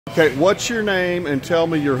Okay, what's your name and tell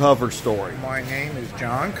me your hover story? My name is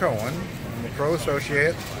John Cohen. I'm a pro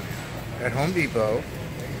associate at Home Depot,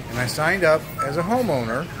 and I signed up as a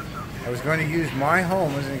homeowner. I was going to use my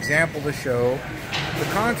home as an example to show the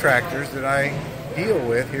contractors that I deal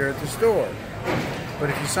with here at the store. But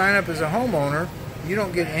if you sign up as a homeowner, you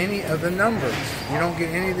don't get any of the numbers. You don't get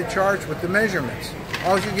any of the charts with the measurements.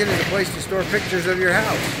 All you get is a place to store pictures of your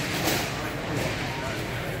house.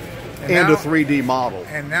 And a 3D model.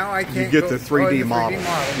 And now I can't. You get the 3D model.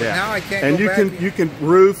 Yeah. Now I can't. And go you can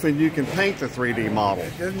roof and you can paint the 3D model.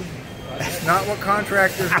 It's not what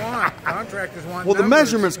contractors want. Contractors want. Well, numbers. the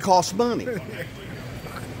measurements cost money.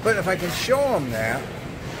 But if I can show them that,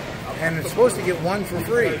 and it's supposed to get one for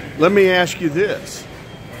free. Let me ask you this: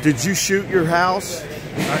 did you shoot your house?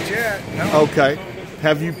 Not yet. No. Okay.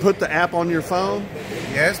 Have you put the app on your phone?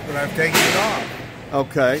 Yes, but I've taken it off.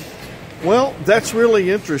 Okay. Well, that's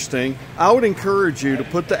really interesting. I would encourage you to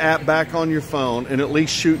put the app back on your phone and at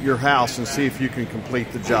least shoot your house and see if you can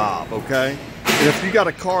complete the job, okay? And if you got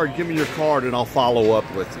a card, give me your card and I'll follow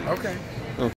up with you. Okay.